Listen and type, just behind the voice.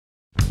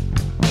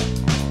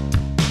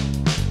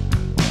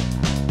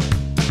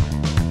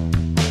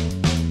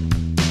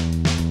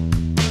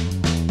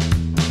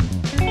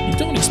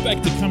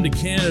expect to come to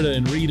Canada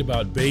and read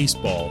about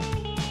baseball,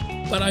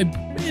 but I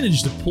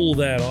managed to pull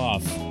that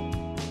off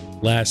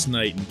last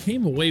night and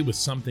came away with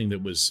something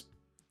that was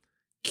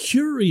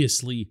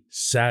curiously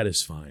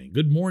satisfying.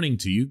 Good morning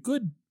to you.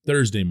 Good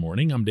Thursday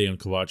morning. I'm Dejan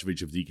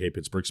Kovacevic of DK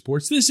Pittsburgh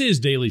Sports. This is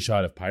Daily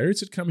Shot of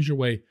Pirates. It comes your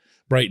way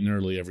bright and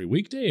early every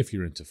weekday if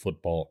you're into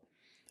football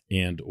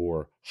and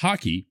or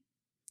hockey,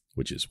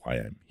 which is why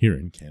I'm here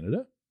in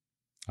Canada.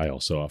 I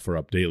also offer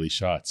up daily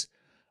shots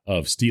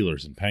of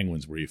Steelers and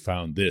Penguins where you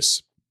found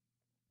this.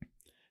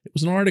 It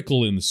was an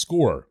article in The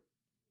Score,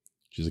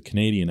 which is a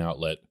Canadian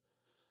outlet,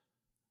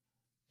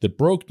 that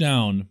broke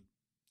down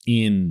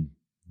in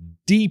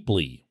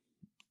deeply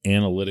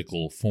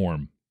analytical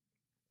form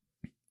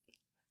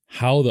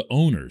how the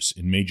owners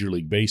in Major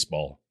League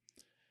Baseball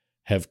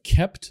have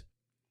kept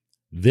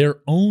their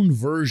own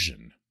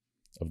version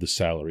of the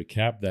salary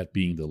cap, that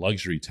being the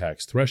luxury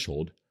tax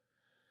threshold,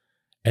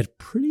 at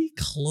pretty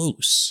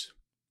close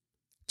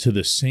to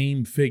the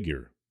same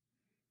figure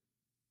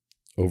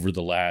over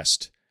the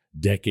last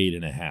decade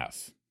and a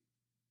half.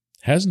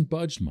 Hasn't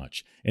budged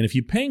much. And if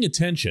you're paying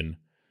attention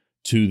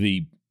to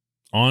the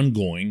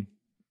ongoing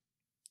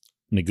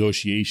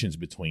negotiations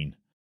between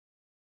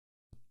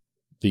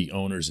the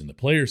owners and the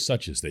players,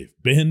 such as they've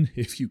been,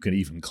 if you can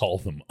even call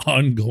them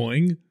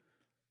ongoing,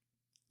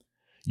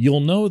 you'll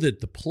know that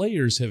the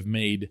players have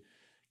made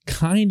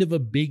kind of a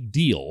big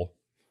deal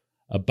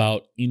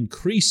about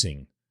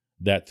increasing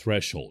that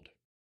threshold.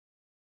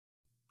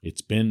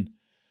 It's been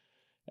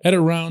at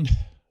around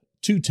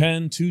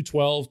 210,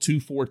 212,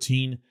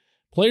 214.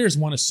 Players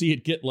want to see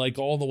it get like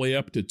all the way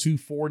up to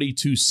 240,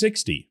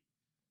 260.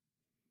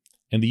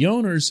 And the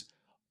owners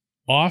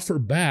offer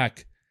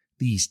back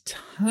these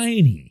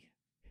tiny,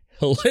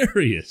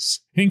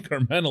 hilarious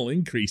incremental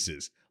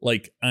increases,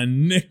 like a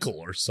nickel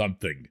or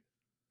something,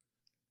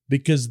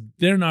 because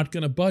they're not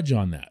going to budge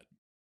on that.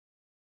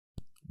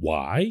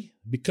 Why?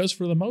 Because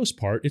for the most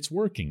part, it's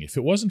working. If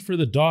it wasn't for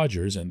the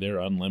Dodgers and their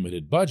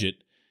unlimited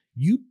budget,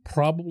 you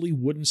probably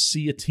wouldn't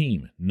see a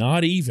team,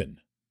 not even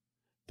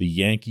the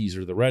Yankees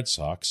or the Red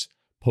Sox,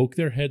 poke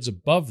their heads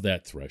above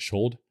that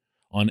threshold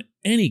on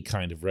any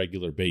kind of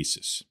regular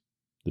basis.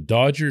 The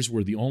Dodgers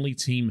were the only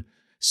team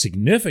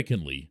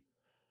significantly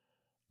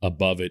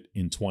above it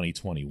in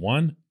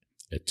 2021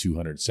 at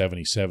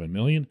 $277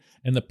 million,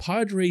 and the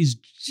Padres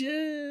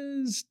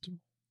just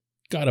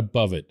got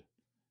above it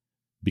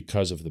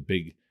because of the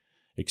big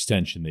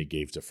extension they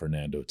gave to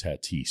Fernando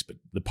Tatis, but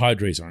the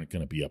Padres aren't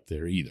going to be up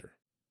there either.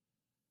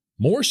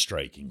 More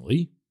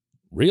strikingly,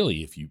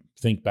 really, if you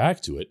think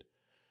back to it,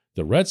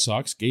 the Red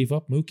Sox gave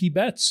up Mookie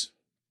Betts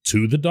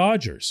to the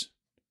Dodgers.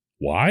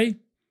 Why?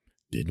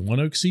 Didn't want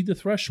to exceed the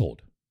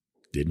threshold.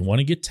 Didn't want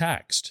to get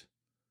taxed.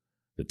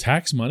 The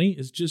tax money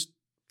is just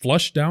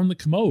flushed down the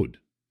commode.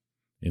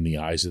 In the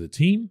eyes of the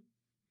team,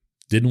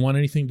 didn't want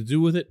anything to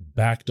do with it,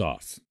 backed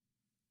off.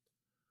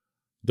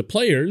 The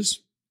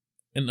players,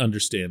 and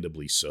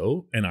understandably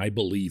so, and I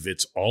believe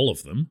it's all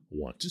of them,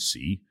 want to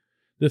see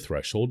the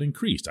threshold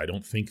increased. I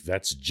don't think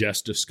that's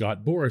just a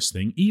Scott Boras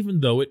thing,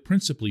 even though it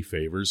principally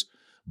favors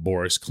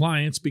Boras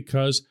clients,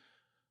 because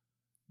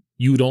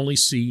you would only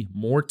see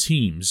more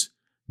teams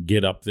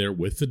get up there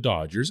with the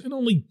Dodgers, and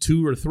only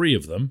 2 or 3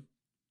 of them,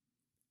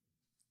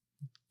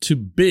 to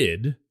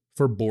bid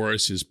for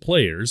Boras's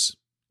players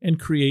and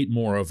create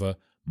more of a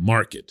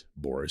market,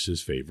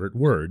 Boras's favorite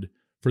word,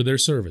 for their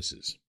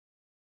services.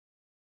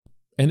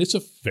 And it's a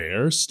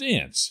fair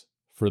stance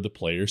for the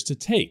players to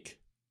take.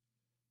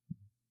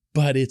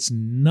 But it's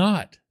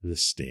not the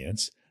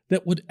stance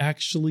that would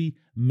actually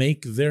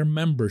make their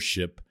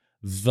membership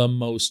the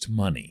most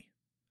money.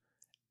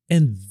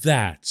 And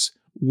that's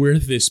where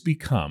this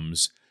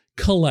becomes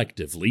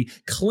collectively,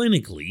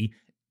 clinically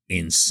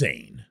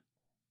insane.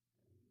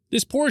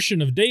 This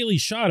portion of Daily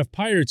Shot of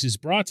Pirates is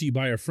brought to you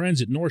by our friends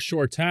at North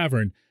Shore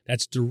Tavern.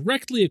 That's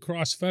directly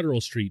across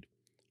Federal Street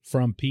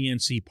from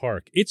PNC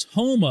Park. It's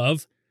home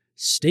of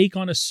Steak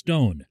on a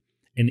Stone,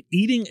 an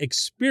eating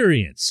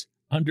experience,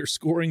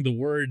 underscoring the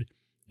word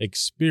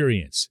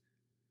experience.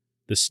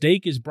 The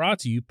steak is brought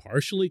to you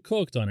partially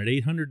cooked on an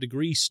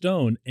 800-degree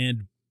stone,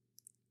 and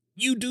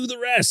you do the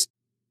rest.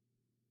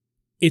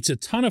 It's a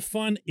ton of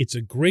fun, it's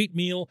a great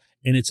meal,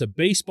 and it's a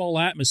baseball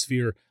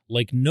atmosphere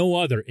like no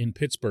other in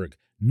Pittsburgh.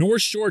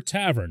 North Shore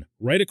Tavern,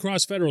 right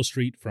across Federal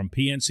Street from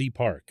PNC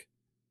Park.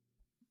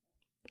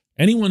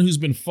 Anyone who's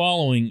been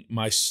following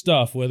my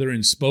stuff, whether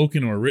in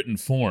spoken or written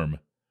form,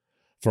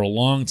 for a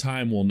long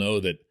time will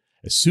know that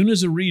as soon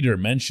as a reader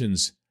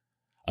mentions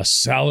a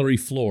salary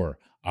floor,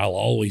 I'll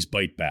always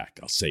bite back.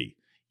 I'll say,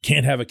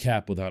 can't have a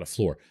cap without a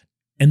floor.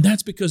 And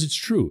that's because it's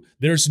true.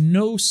 There's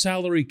no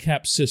salary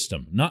cap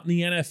system, not in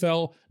the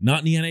NFL, not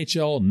in the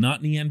NHL,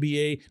 not in the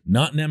NBA,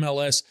 not in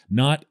MLS,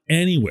 not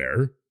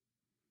anywhere,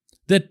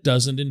 that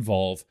doesn't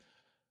involve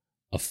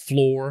a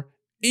floor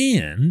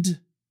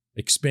and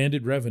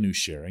expanded revenue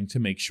sharing to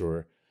make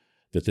sure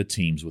that the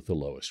teams with the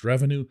lowest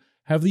revenue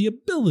have the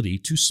ability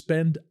to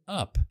spend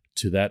up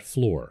to that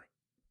floor.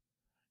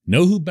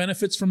 Know who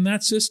benefits from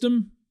that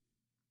system?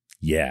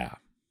 Yeah,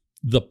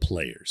 the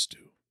players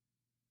do.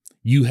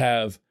 You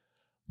have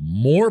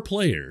more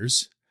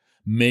players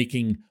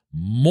making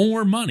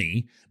more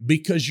money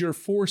because you're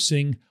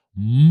forcing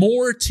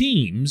more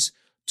teams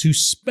to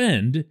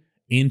spend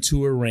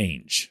into a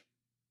range.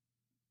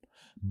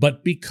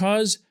 But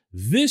because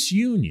this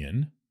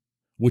union,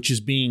 which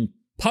is being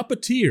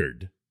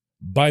puppeteered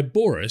by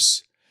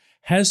Boris,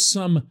 has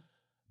some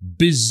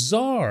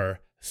bizarre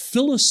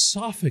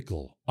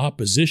philosophical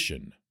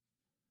opposition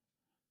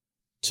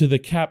to the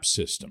cap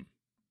system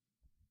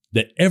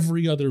that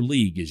every other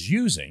league is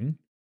using,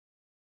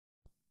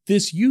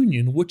 this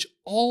union, which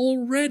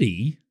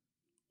already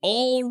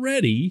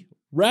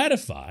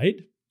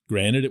ratified,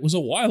 granted it was a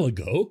while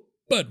ago,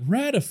 but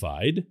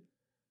ratified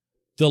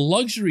the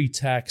luxury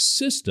tax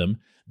system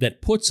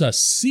that puts a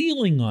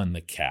ceiling on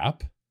the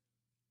cap,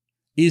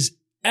 is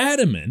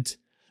adamant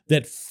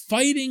that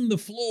fighting the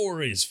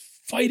floor is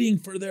fighting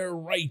for their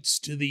rights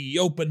to the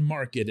open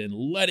market and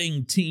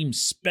letting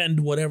teams spend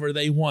whatever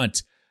they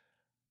want.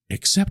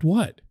 Except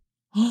what?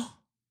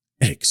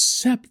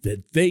 Except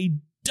that they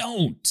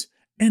don't,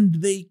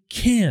 and they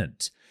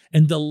can't.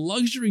 And the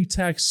luxury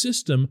tax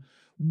system,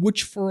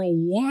 which for a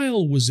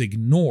while was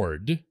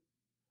ignored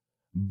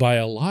by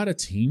a lot of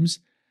teams,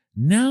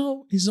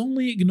 now is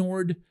only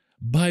ignored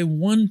by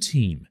one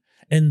team.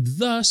 And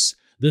thus,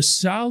 the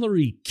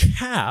salary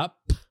cap,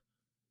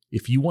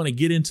 if you want to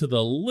get into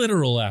the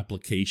literal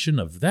application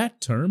of that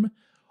term,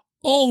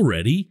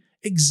 already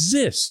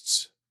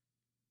exists.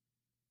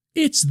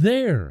 It's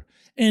there,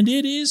 and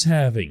it is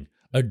having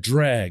a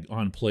drag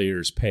on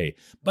players' pay.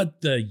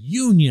 But the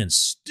union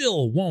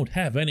still won't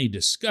have any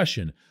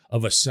discussion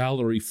of a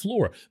salary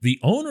floor. The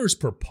owners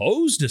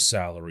proposed a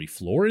salary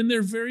floor in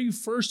their very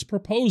first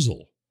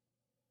proposal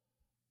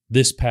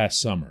this past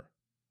summer.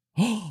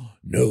 Oh,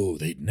 no,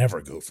 they'd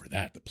never go for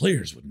that. The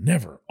players would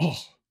never.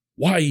 Oh,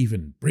 why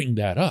even bring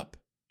that up?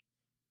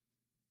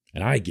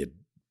 And I get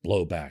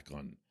blowback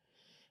on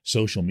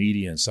social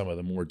media and some of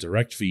the more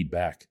direct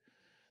feedback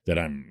that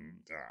I'm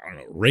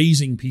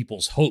raising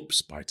people's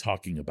hopes by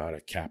talking about a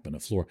cap and a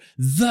floor.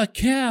 The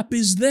cap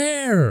is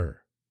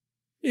there.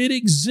 It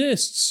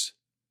exists.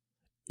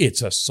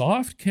 It's a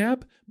soft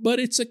cap, but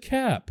it's a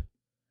cap.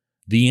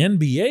 The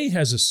NBA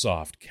has a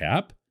soft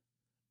cap.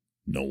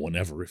 No one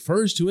ever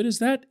refers to it as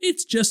that.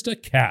 It's just a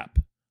cap.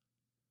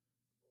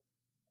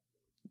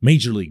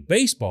 Major League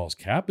Baseball's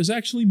cap is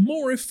actually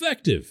more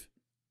effective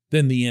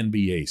than the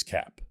NBA's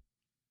cap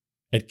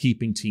at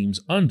keeping teams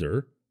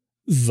under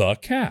the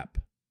cap.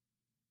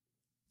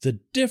 The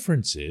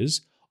difference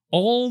is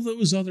all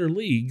those other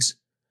leagues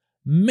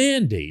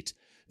mandate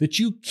that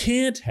you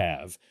can't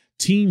have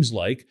teams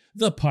like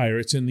the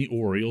Pirates and the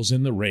Orioles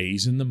and the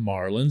Rays and the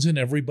Marlins and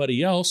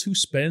everybody else who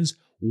spends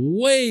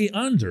way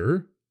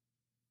under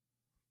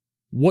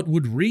what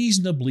would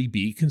reasonably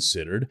be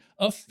considered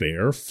a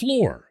fair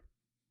floor.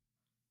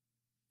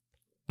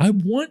 I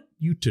want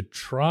you to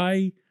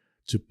try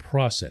to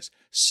process,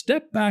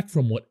 step back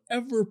from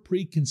whatever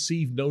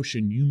preconceived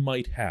notion you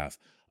might have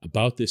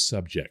about this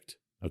subject,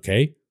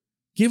 okay?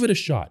 Give it a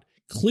shot.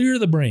 Clear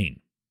the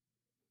brain.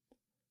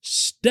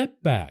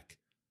 Step back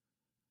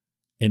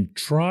and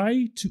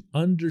try to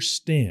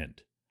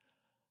understand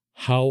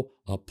how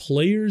a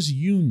players'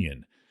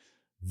 union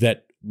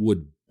that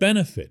would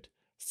benefit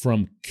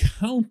from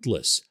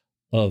countless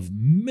of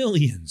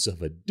millions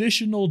of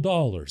additional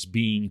dollars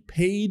being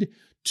paid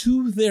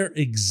to their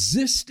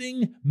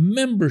existing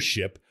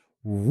membership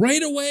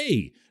right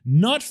away,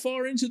 not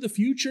far into the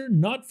future,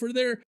 not for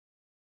their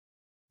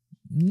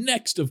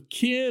next of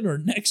kin or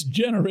next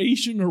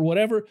generation or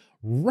whatever,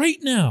 right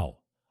now,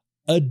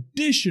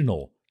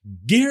 additional,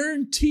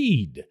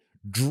 guaranteed,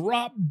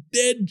 drop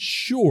dead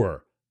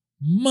sure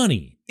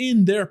money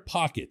in their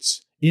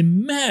pockets.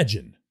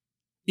 Imagine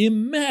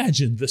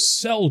the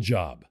sell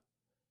job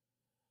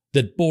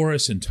that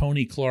Boris and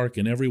Tony Clark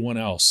and everyone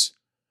else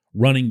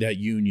running that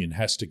union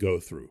has to go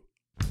through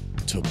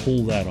to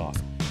pull that off.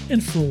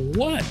 And for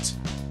what?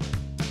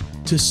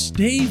 To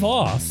stave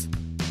off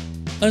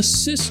a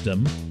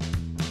system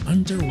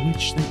under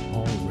which they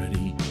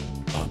already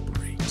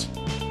operate.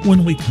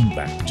 When we come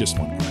back, just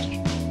one question.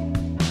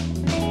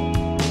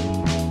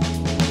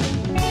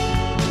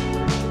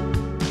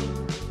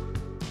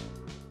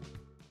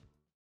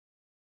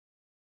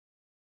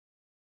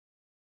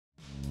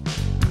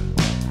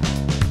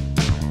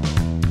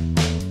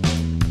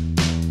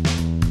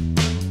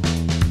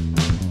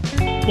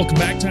 Welcome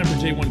back. Time for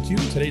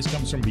J1Q. Today's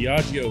comes from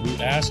Biagio,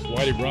 who asked,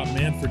 why did Rob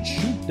Manfred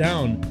shoot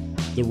down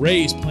the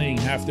Rays playing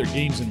half their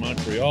games in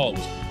Montreal? It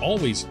was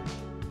always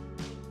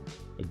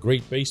a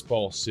great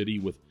baseball city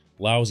with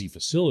lousy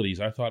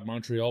facilities. I thought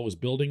Montreal was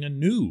building a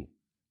new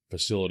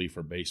facility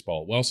for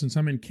baseball. Well, since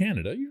I'm in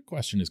Canada, your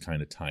question is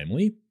kind of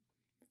timely.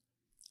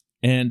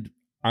 And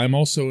I'm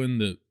also in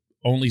the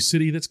only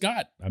city that's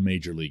got a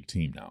major league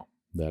team now.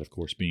 That, of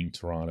course, being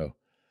Toronto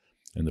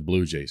and the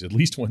Blue Jays, at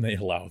least when they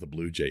allow the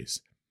Blue Jays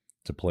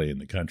to play in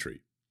the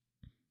country.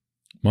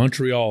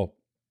 Montreal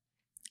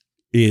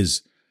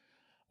is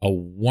a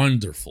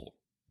wonderful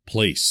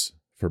place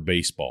for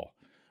baseball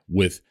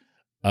with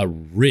a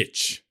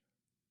rich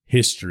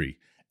history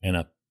and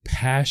a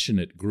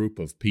passionate group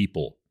of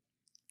people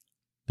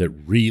that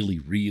really,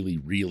 really,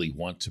 really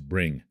want to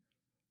bring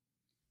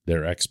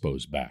their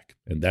Expos back.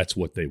 And that's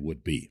what they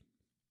would be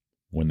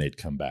when they'd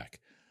come back.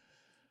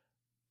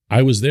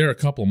 I was there a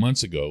couple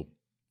months ago,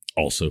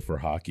 also for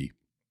hockey.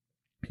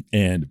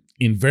 And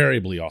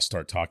invariably, I'll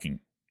start talking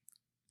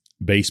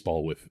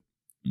baseball with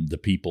the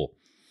people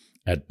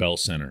at Bell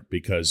Center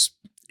because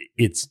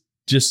it's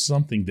just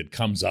something that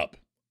comes up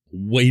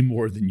way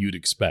more than you'd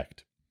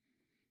expect.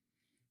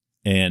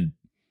 And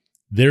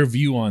their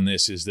view on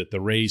this is that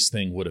the Rays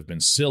thing would have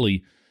been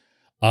silly,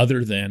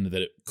 other than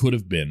that it could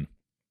have been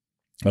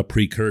a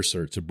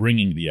precursor to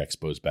bringing the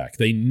Expos back.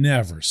 They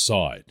never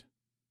saw it.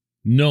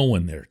 No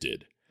one there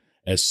did,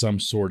 as some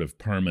sort of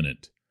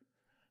permanent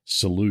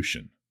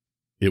solution.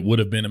 It would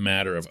have been a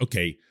matter of,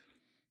 okay,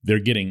 they're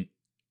getting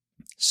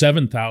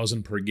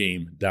 7,000 per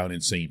game down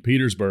in St.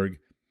 Petersburg,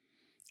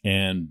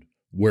 and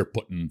we're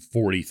putting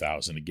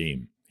 40,000 a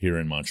game here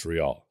in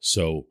Montreal.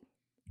 So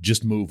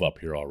just move up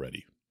here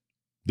already.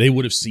 They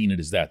would have seen it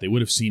as that. They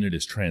would have seen it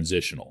as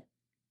transitional.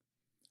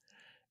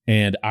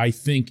 And I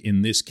think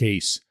in this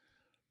case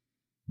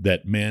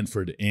that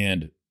Manfred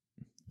and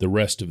the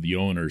rest of the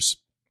owners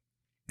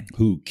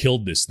who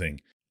killed this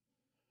thing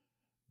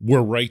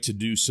were right to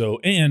do so.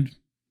 And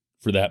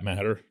for that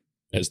matter,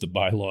 as the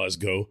bylaws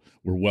go,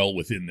 were well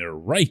within their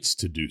rights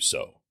to do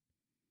so.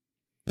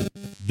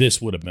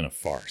 This would have been a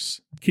farce.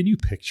 Can you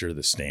picture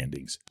the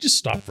standings? Just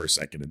stop for a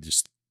second and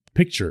just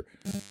picture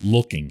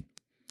looking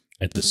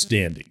at the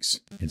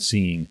standings and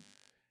seeing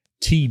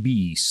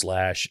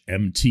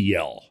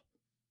TB/MTL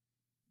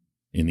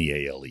in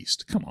the AL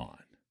East. Come on.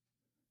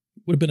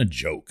 It would have been a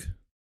joke.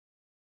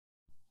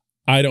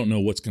 I don't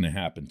know what's going to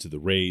happen to the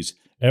Rays.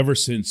 Ever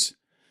since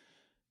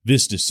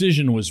this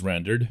decision was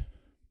rendered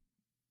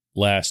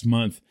last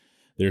month,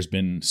 there's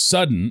been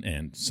sudden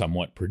and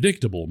somewhat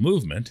predictable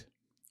movement,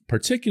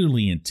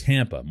 particularly in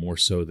Tampa, more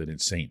so than in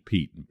St.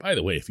 Pete. And by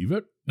the way, if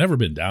you've never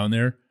been down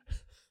there,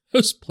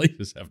 those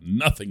places have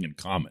nothing in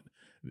common.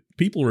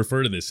 People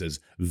refer to this as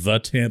the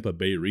Tampa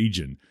Bay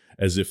region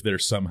as if they're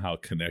somehow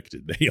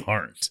connected. They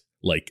aren't,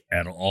 like,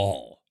 at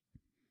all.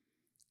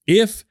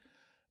 If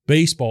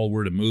baseball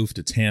were to move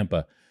to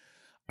Tampa,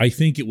 I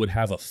think it would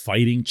have a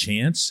fighting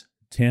chance.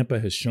 Tampa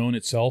has shown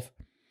itself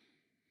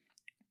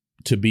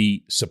to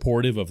be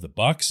supportive of the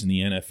Bucs in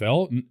the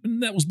NFL,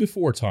 and that was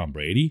before Tom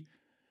Brady.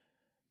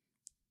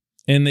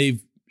 And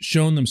they've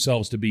shown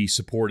themselves to be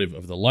supportive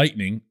of the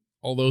Lightning,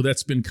 although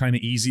that's been kind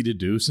of easy to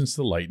do since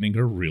the Lightning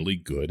are really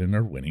good and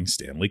are winning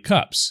Stanley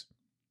Cups.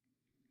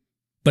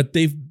 But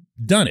they've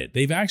done it.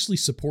 They've actually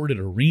supported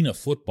arena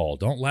football.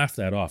 Don't laugh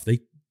that off. They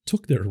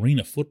took their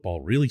arena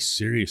football really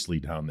seriously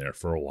down there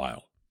for a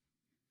while.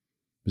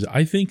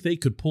 I think they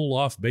could pull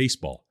off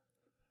baseball.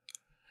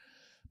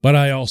 But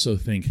I also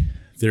think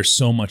there's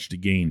so much to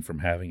gain from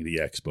having the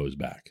Expos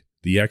back.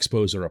 The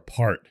Expos are a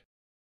part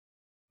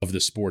of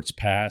the sport's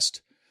past.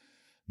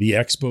 The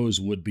Expos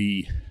would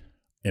be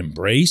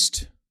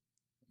embraced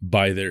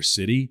by their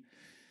city.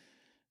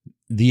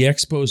 The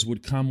Expos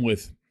would come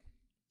with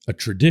a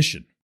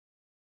tradition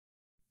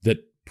that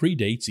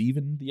predates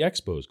even the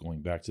Expos,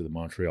 going back to the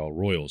Montreal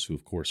Royals, who,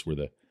 of course, were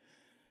the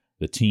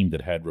team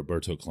that had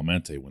Roberto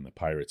Clemente when the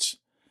Pirates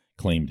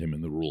claimed him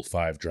in the Rule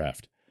 5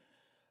 draft.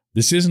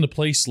 This isn't a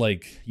place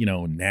like,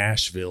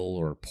 Nashville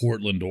or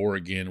Portland,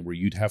 Oregon, where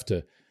you'd have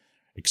to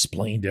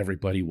explain to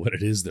everybody what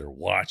it is they're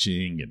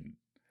watching and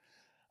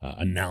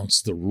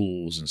announce the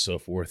rules and so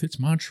forth. It's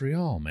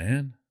Montreal,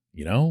 man.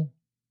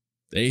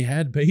 They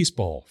had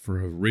baseball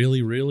for a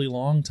really, really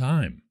long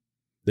time.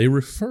 They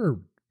refer,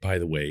 by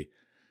the way,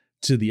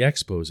 to the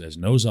Expos as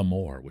Nos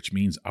Amor, which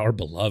means our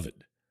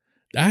beloved.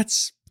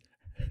 That's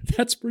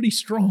pretty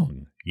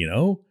strong,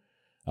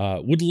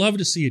 Would love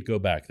to see it go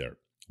back there.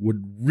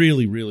 Would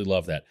really, really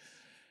love that.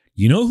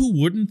 You know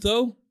who wouldn't,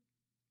 though?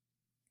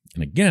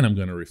 And again, I'm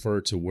going to refer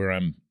to where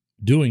I'm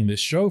doing this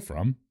show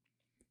from,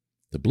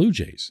 the Blue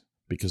Jays.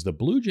 Because the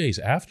Blue Jays,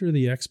 after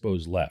the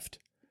Expos left,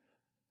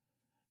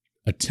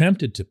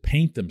 attempted to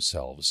paint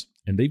themselves,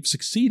 and they've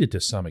succeeded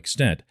to some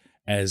extent,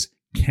 as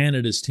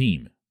Canada's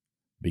team,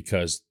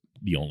 because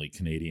the only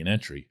Canadian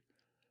entry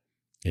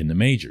in the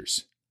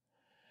majors.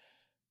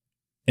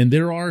 And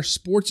there are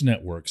sports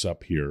networks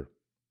up here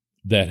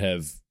that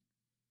have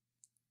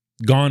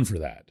gone for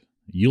that.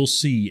 You'll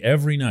see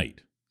every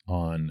night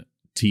on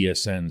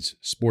TSN's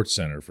Sports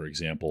Center, for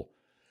example,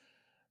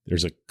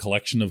 there's a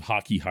collection of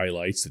hockey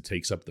highlights that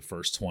takes up the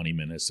first 20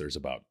 minutes. There's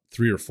about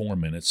 3 or 4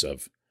 minutes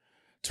of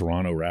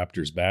Toronto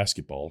Raptors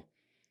basketball.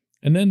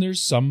 And then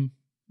there's some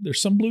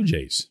Blue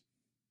Jays.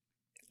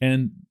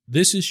 And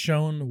this is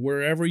shown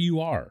wherever you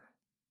are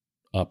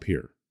up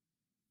here,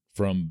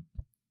 from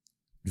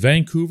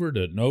Vancouver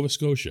to Nova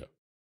Scotia.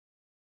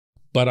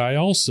 But I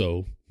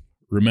also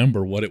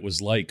remember what it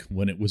was like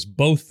when it was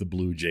both the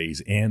Blue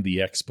Jays and the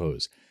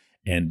Expos,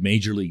 and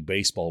Major League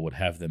Baseball would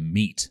have them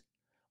meet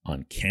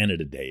on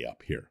Canada Day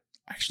up here.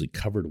 I actually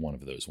covered one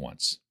of those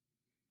once.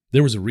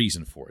 There was a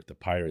reason for it. The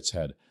Pirates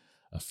had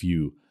a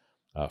few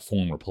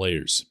former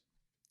players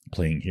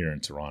playing here in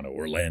Toronto.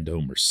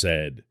 Orlando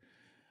Merced,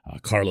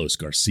 Carlos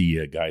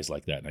Garcia, guys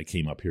like that. And I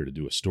came up here to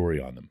do a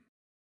story on them.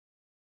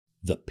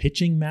 The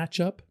pitching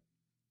matchup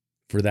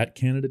for that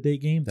Canada Day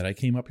game that I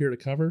came up here to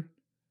cover,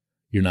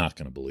 you're not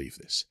going to believe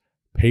this.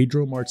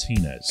 Pedro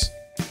Martinez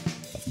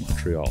of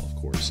Montreal, of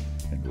course,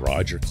 and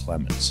Roger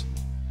Clemens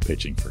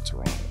pitching for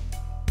Toronto.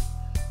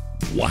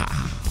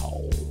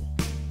 Wow.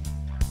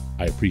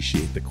 I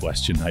appreciate the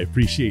question. I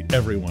appreciate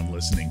everyone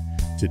listening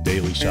to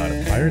Daily Shot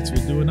of Pirates.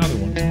 We'll do another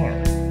one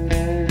tomorrow.